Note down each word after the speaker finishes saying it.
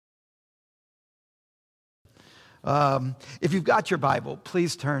If you've got your Bible,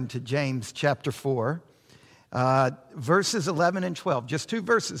 please turn to James chapter 4, verses 11 and 12. Just 2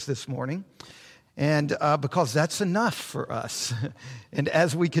 verses this morning, and because that's enough for us. And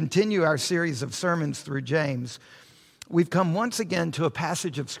as we continue our series of sermons through James, we've come once again to a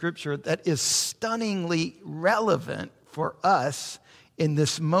passage of Scripture that is stunningly relevant for us in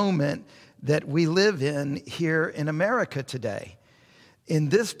this moment that we live in here in America today. In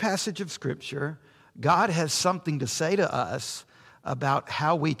this passage of Scripture, God has something to say to us about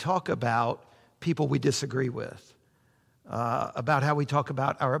how we talk about people we disagree with, about how we talk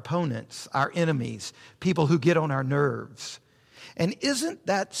about our opponents, our enemies, people who get on our nerves. And isn't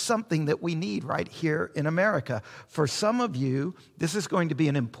that something that we need right here in America? For some of you, this is going to be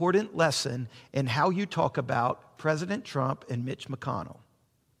an important lesson in how you talk about President Trump and Mitch McConnell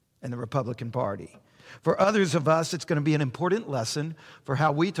and the Republican Party. For others of us, it's going to be an important lesson for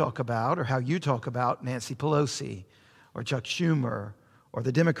how we talk about or how you talk about Nancy Pelosi or Chuck Schumer or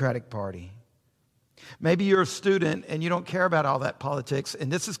the Democratic Party. Maybe you're a student and you don't care about all that politics, and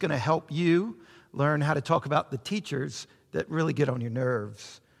this is going to help you learn how to talk about the teachers that really get on your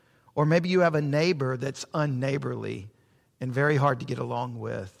nerves. Or maybe you have a neighbor that's unneighborly and very hard to get along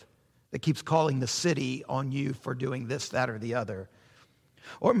with, that keeps calling the city on you for doing this, that, or the other.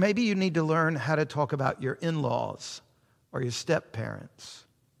 Or maybe you need to learn how to talk about your in-laws or your step-parents.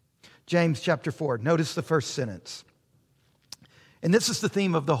 James chapter 4, notice the first sentence. And this is the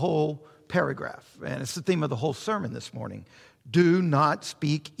theme of the whole paragraph, and it's the theme of the whole sermon this morning. Do not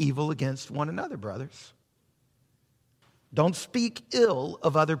speak evil against one another, brothers. Don't speak ill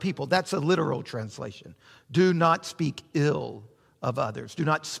of other people. That's a literal translation. Do not speak ill of others. Do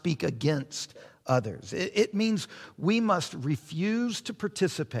not speak against others. It means we must refuse to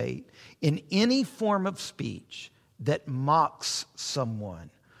participate in any form of speech that mocks someone,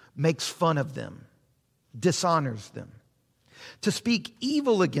 makes fun of them, dishonors them. To speak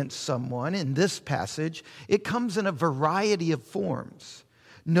evil against someone in this passage, it comes in a variety of forms.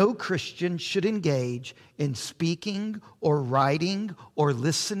 No Christian should engage in speaking or writing or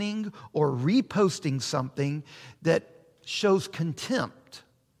listening or reposting something that shows contempt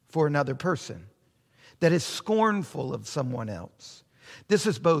for another person, that is scornful of someone else. This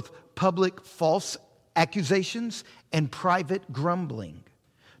is both public false accusations and private grumbling.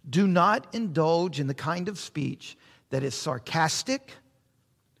 Do not indulge in the kind of speech that is sarcastic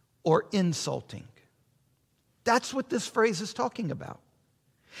or insulting. That's what this phrase is talking about.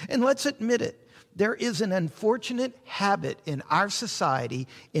 And let's admit it, there is an unfortunate habit in our society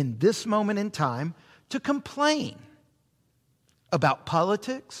in this moment in time to complain about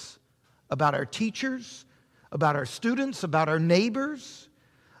politics, about our teachers, about our students, about our neighbors,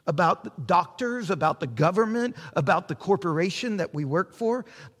 about doctors, about the government, about the corporation that we work for.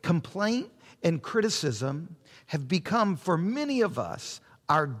 Complaint and criticism have become, for many of us,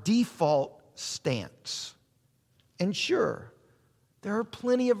 our default stance. And sure, there are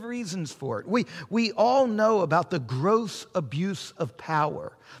plenty of reasons for it. We all know about the gross abuse of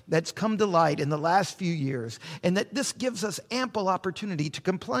power that's come to light in the last few years, and that this gives us ample opportunity to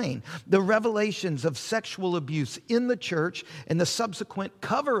complain. The revelations of sexual abuse in the church and the subsequent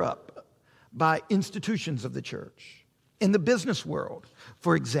cover-up by institutions of the church. In the business world,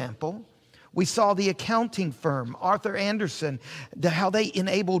 for example, we saw the accounting firm, Arthur Andersen, how they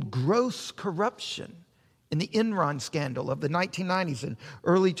enabled gross corruption in the Enron scandal of the 1990s and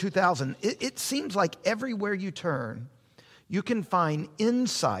early 2000s. It seems like everywhere you turn, you can find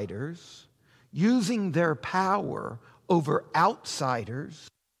insiders using their power over outsiders.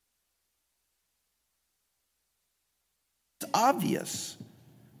 It's obvious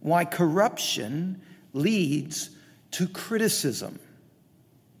why corruption leads to criticism.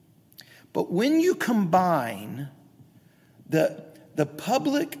 But when you combine the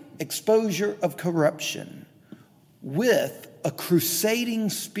public exposure of corruption with a crusading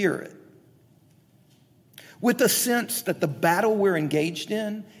spirit, with the sense that the battle we're engaged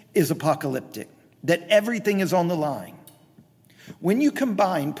in is apocalyptic, that everything is on the line. When you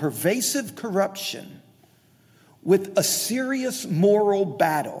combine pervasive corruption with a serious moral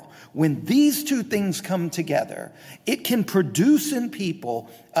battle, when these two things come together, it can produce in people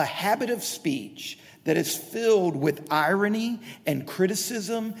a habit of speech that is filled with irony and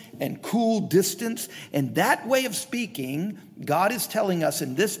criticism and cool distance. And that way of speaking, God is telling us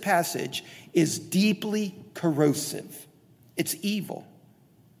in this passage, is deeply corrosive. It's evil.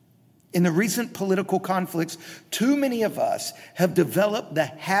 In the recent political conflicts, too many of us have developed the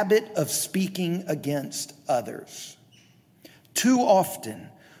habit of speaking against others. Too often,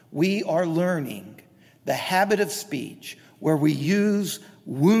 we are learning the habit of speech where we use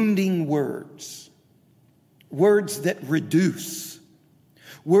wounding words. words that reduce,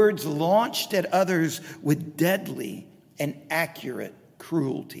 words launched at others with deadly and accurate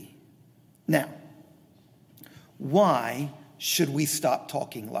cruelty. Now, why should we stop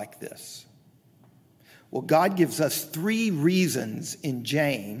talking like this? Well, God gives us 3 reasons in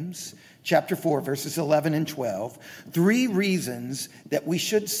James chapter 4, verses 11 and 12, 3 reasons that we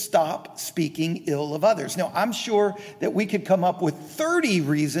should stop speaking ill of others. Now, I'm sure that we could come up with 30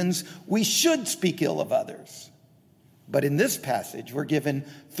 reasons we should speak ill of others. But in this passage, we're given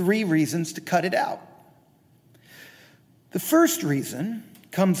 3 reasons to cut it out. The first reason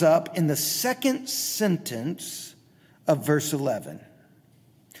comes up in the second sentence of verse 11.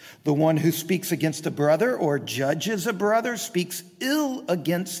 The one who speaks against a brother or judges a brother speaks ill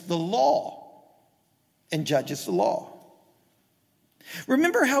against the law and judges the law.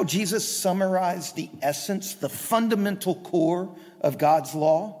 Remember how Jesus summarized the essence, the fundamental core of God's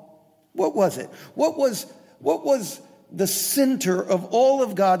law? What was it? What was the center of all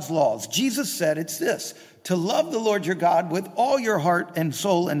of God's laws? Jesus said it's this: to love the Lord your God with all your heart and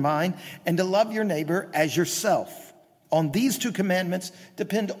soul and mind, and to love your neighbor as yourself. On these 2 commandments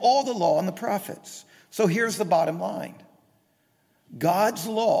depend all the law and the prophets. So here's the bottom line. God's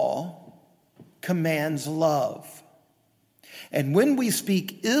law commands love. And when we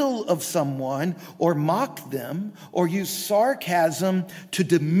speak ill of someone or mock them or use sarcasm to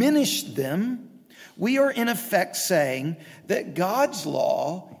diminish them, we are in effect saying that God's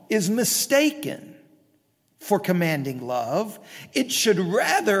law is mistaken for commanding love. It should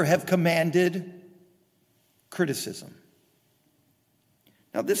rather have commanded criticism.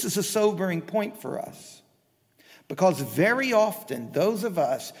 Now, this is a sobering point for us, because very often those of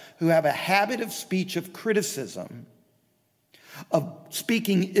us who have a habit of speech of criticism, of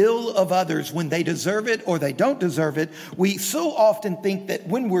speaking ill of others when they deserve it or they don't deserve it, we so often think that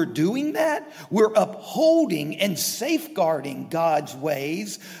when we're doing that, we're upholding and safeguarding God's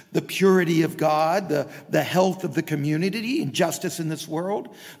ways, the purity of God, the health of the community, and justice in this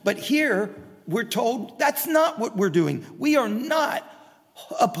world. But here we're told that's not what we're doing. We are not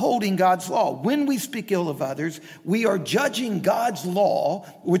upholding God's law. When we speak ill of others, we are judging God's law,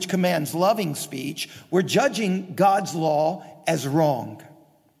 which commands loving speech. We're judging God's law as wrong.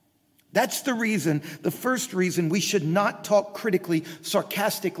 That's the reason, the first reason we should not talk critically,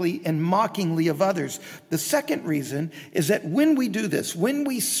 sarcastically, and mockingly of others. The second reason is that when we do this, when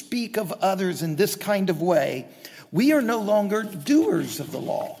we speak of others in this kind of way, we are no longer doers of the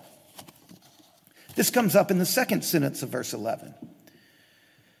law. This comes up in the second sentence of verse 11.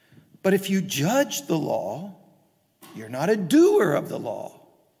 But if you judge the law, you're not a doer of the law,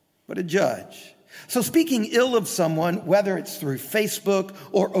 but a judge. So speaking ill of someone, whether it's through Facebook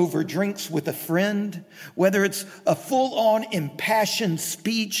or over drinks with a friend, whether it's a full-on impassioned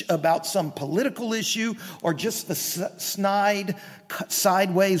speech about some political issue or just the snide,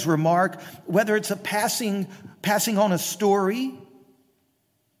 sideways remark, whether it's a passing on a story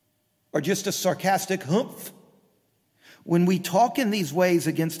or just a sarcastic humph, when we talk in these ways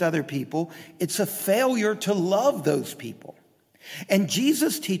against other people, it's a failure to love those people. And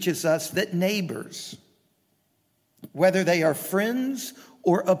Jesus teaches us that neighbors, whether they are friends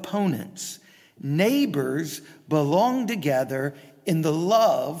or opponents, neighbors belong together in the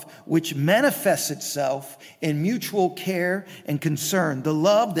love which manifests itself in mutual care and concern, the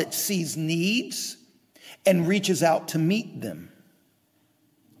love that sees needs and reaches out to meet them.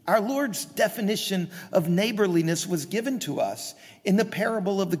 Our Lord's definition of neighborliness was given to us in the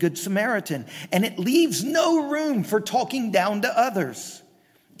parable of the Good Samaritan, and it leaves no room for talking down to others.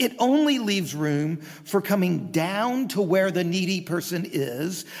 It only leaves room for coming down to where the needy person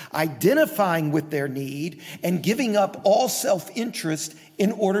is, identifying with their need, and giving up all self-interest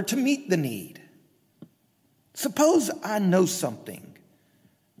in order to meet the need. Suppose I know something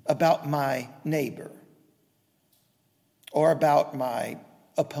about my neighbor or about my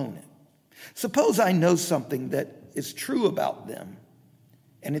opponent. Suppose I know something that is true about them,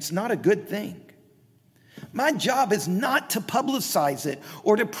 and it's not a good thing. My job is not to publicize it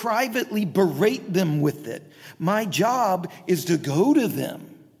or to privately berate them with it. My job is to go to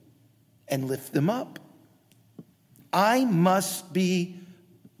them and lift them up. I must be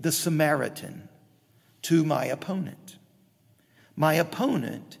the Samaritan to my opponent. My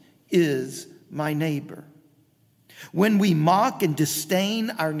opponent is my neighbor. When we mock and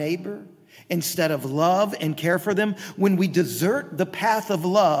disdain our neighbor instead of love and care for them, when we desert the path of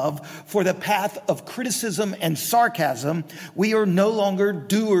love for the path of criticism and sarcasm, we are no longer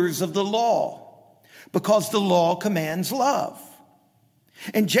doers of the law, because the law commands love.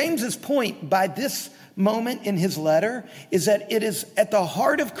 And James's point by this moment in his letter is that it is at the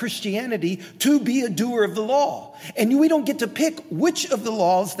heart of Christianity to be a doer of the law. And we don't get to pick which of the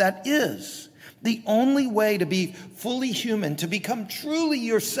laws that is. The only way to be fully human, to become truly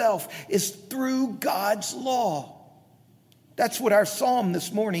yourself, is through God's law. That's what our psalm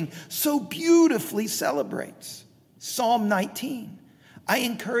this morning so beautifully celebrates. Psalm 19. I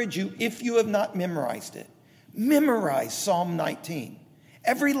encourage you, if you have not memorized it, memorize Psalm 19.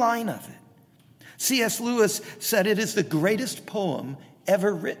 Every line of it. C.S. Lewis said it is the greatest poem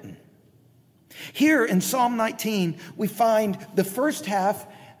ever written. Here in Psalm 19, we find the first half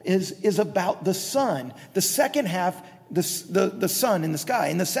is about the sun. The second half, the sun in the sky.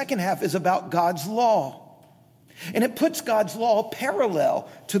 And the second half is about God's law. And it puts God's law parallel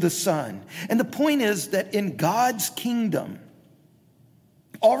to the sun. And the point is that in God's kingdom,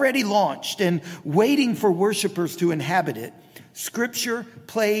 already launched and waiting for worshipers to inhabit it, Scripture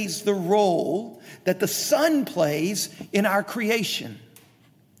plays the role that the sun plays in our creation.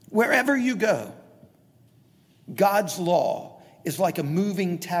 Wherever you go, God's law is like a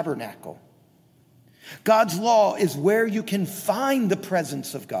moving tabernacle. God's law is where you can find the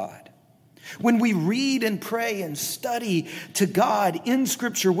presence of God. When we read and pray and study to God in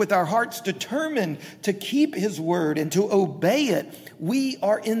Scripture with our hearts determined to keep His word and to obey it, we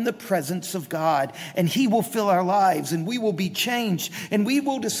are in the presence of God, and He will fill our lives, and we will be changed, and we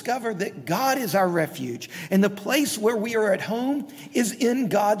will discover that God is our refuge. And the place where we are at home is in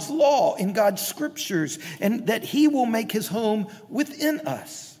God's law, in God's Scriptures, and that He will make His home within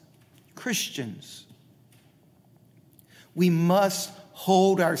us. Christians, we must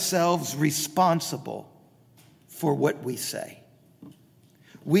hold ourselves responsible for what we say.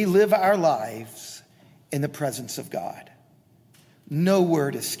 We live our lives in the presence of God. No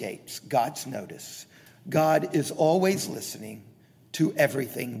word escapes God's notice. God is always listening to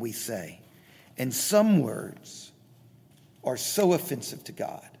everything we say. And some words are so offensive to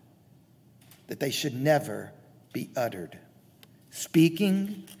God that they should never be uttered.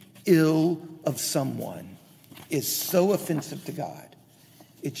 Speaking ill of someone is so offensive to God,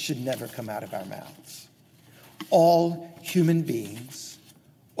 it should never come out of our mouths. All human beings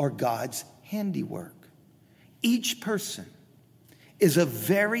are God's handiwork. Each person is a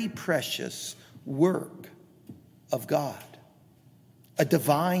very precious work of God, a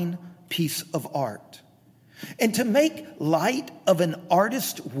divine piece of art. And to make light of an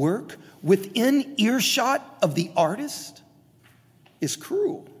artist's work within earshot of the artist is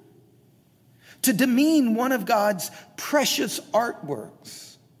cruel. To demean one of God's precious artworks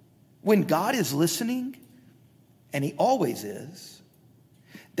when God is listening, and He always is,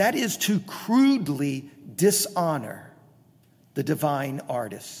 that is to crudely dishonor the divine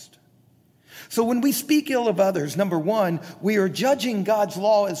artist. So when we speak ill of others, number one, we are judging God's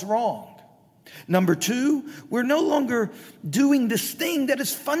law as wrong. Number two, we're no longer doing this thing that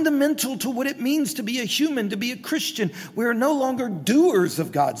is fundamental to what it means to be a human, to be a Christian. We're no longer doers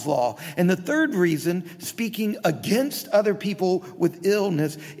of God's law. And the third reason, speaking against other people with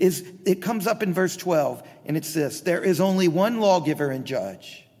illness, is it comes up in verse 12, and it's this: there is only one lawgiver and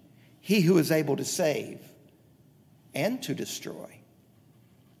judge, He who is able to save and to destroy.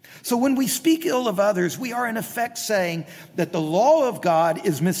 So when we speak ill of others, we are in effect saying that the law of God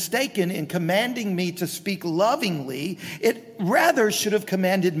is mistaken in commanding me to speak lovingly. It rather should have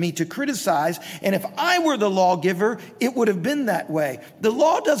commanded me to criticize. And if I were the lawgiver, it would have been that way. The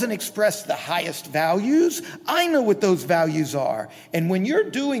law doesn't express the highest values. I know what those values are. And when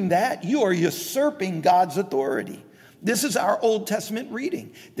you're doing that, you are usurping God's authority. This is our Old Testament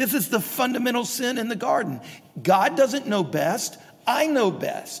reading. This is the fundamental sin in the garden. God doesn't know best. I know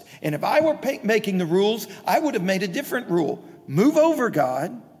best. And if I were making the rules, I would have made a different rule. Move over,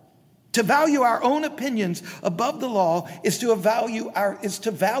 God. To value our own opinions above the law is to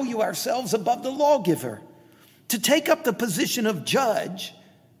value ourselves above the lawgiver. To take up the position of judge,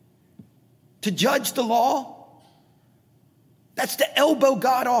 to judge the law, that's to elbow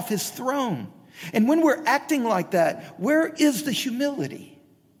God off His throne. And when we're acting like that, where is the humility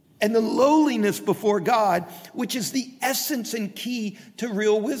and the lowliness before God, which is the essence and key to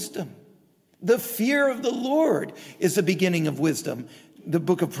real wisdom? The fear of the Lord is the beginning of wisdom, the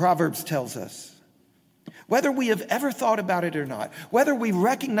book of Proverbs tells us. Whether we have ever thought about it or not, whether we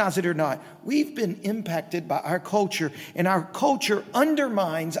recognize it or not, we've been impacted by our culture, and our culture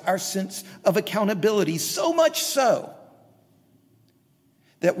undermines our sense of accountability, so much so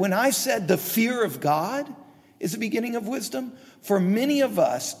that when I said the fear of God is the beginning of wisdom, for many of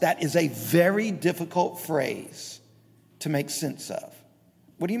us, that is a very difficult phrase to make sense of.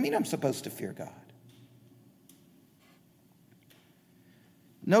 What do you mean I'm supposed to fear God?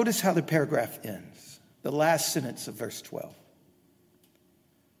 Notice how the paragraph ends. the last sentence of verse 12.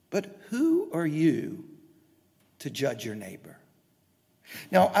 But who are you to judge your neighbor?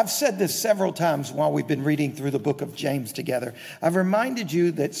 Now, I've said this several times while we've been reading through the book of James together. I've reminded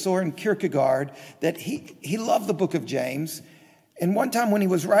you that Søren Kierkegaard, that he loved the book of James. And one time when he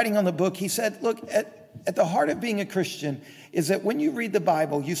was writing on the book, he said, look, at the heart of being a Christian is that when you read the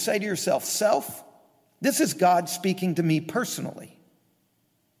Bible, you say to yourself, self, this is God speaking to me personally.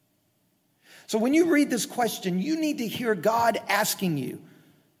 So when you read this question, you need to hear God asking you,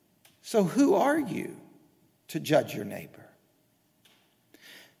 so who are you to judge your neighbor?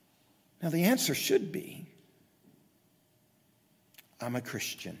 Now, the answer should be, I'm a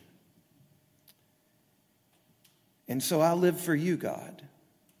Christian. And so I live for you, God.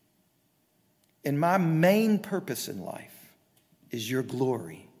 And my main purpose in life is your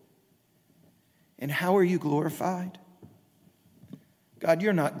glory. And how are you glorified? God,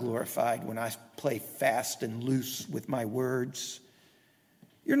 you're not glorified when I play fast and loose with my words.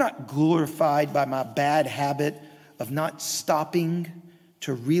 You're not glorified by my bad habit of not stopping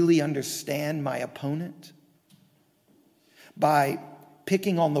to really understand my opponent, by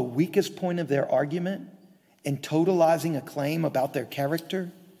picking on the weakest point of their argument and totalizing a claim about their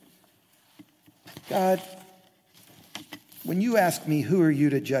character. God, when you ask me, who are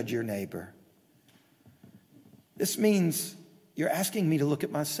you to judge your neighbor? This means you're asking me to look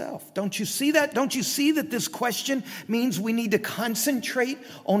at myself. Don't you see that? Don't you see that this question means we need to concentrate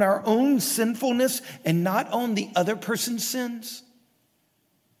on our own sinfulness and not on the other person's sins?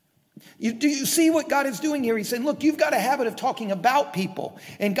 Do you see what God is doing here? He's saying, look, you've got a habit of talking about people.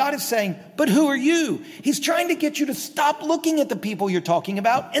 And God is saying, but who are you? He's trying to get you to stop looking at the people you're talking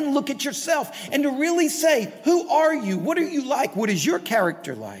about and look at yourself and to really say, who are you? What are you like? What is your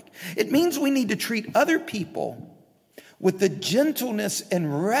character like? It means we need to treat other people with the gentleness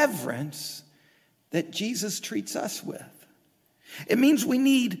and reverence that Jesus treats us with. It means we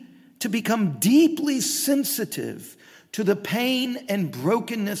need to become deeply sensitive to the pain and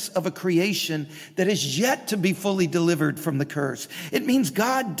brokenness of a creation that is yet to be fully delivered from the curse. It means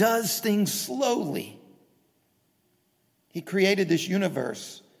God does things slowly. He created this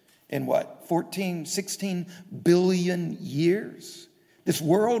universe in 16 billion years? This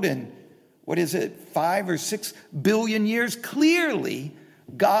world in, 5 or 6 billion years? Clearly,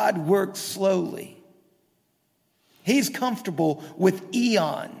 God works slowly. He's comfortable with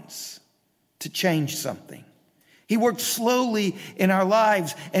eons to change something. He works slowly in our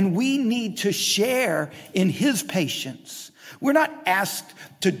lives, and we need to share in his patience. We're not asked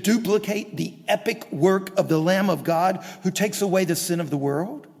to duplicate the epic work of the Lamb of God who takes away the sin of the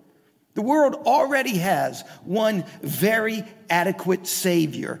world. The world already has one very adequate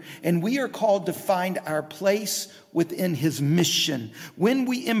Savior, and we are called to find our place within his mission when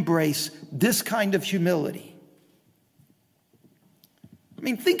we embrace this kind of humility. I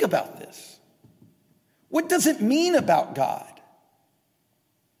mean, think about this. What does it mean about God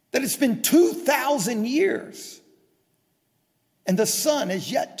that it's been 2,000 years and the Son is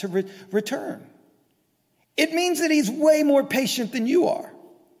yet to return? It means that he's way more patient than you are,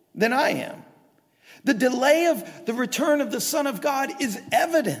 than I am. The delay of the return of the Son of God is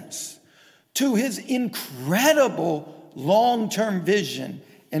evidence to his incredible long-term vision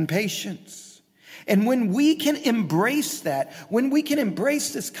and patience. And when we can embrace that, when we can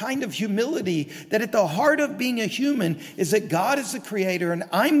embrace this kind of humility, that at the heart of being a human is that God is the creator and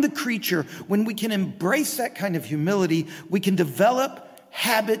I'm the creature, when we can embrace that kind of humility, we can develop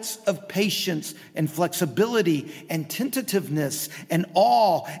habits of patience and flexibility and tentativeness and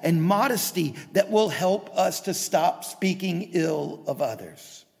awe and modesty that will help us to stop speaking ill of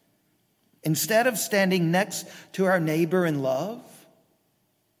others. Instead of standing next to our neighbor in love,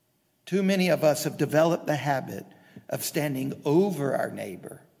 too many of us have developed the habit of standing over our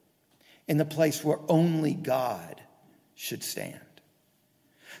neighbor in the place where only God should stand.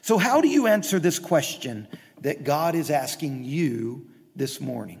 So how do you answer this question that God is asking you this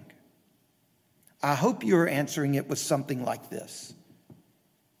morning? I hope you're answering it with something like this.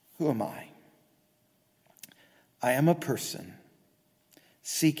 Who am I? I am a person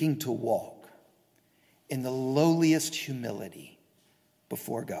seeking to walk in the lowliest humility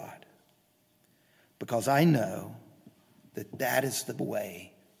before God. Because I know that that is the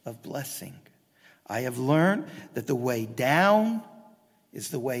way of blessing. I have learned that the way down is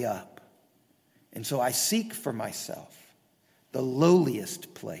the way up. And so I seek for myself the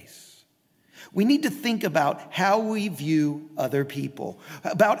lowliest place. We need to think about how we view other people,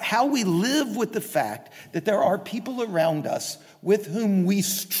 about how we live with the fact that there are people around us with whom we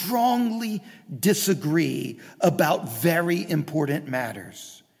strongly disagree about very important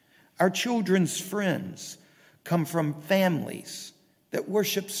matters. Our children's friends come from families that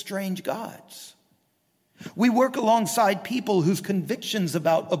worship strange gods. We work alongside people whose convictions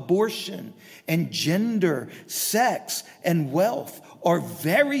about abortion and gender, sex, and wealth are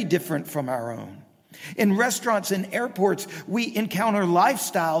very different from our own. In restaurants and airports, we encounter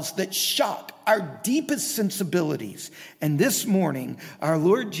lifestyles that shock our deepest sensibilities. And this morning, our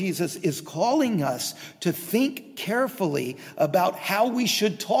Lord Jesus is calling us to think carefully about how we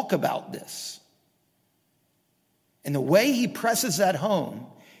should talk about this. And the way he presses that home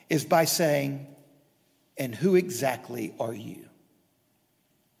is by saying, "And who exactly are you?"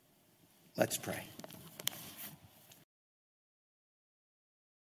 Let's pray.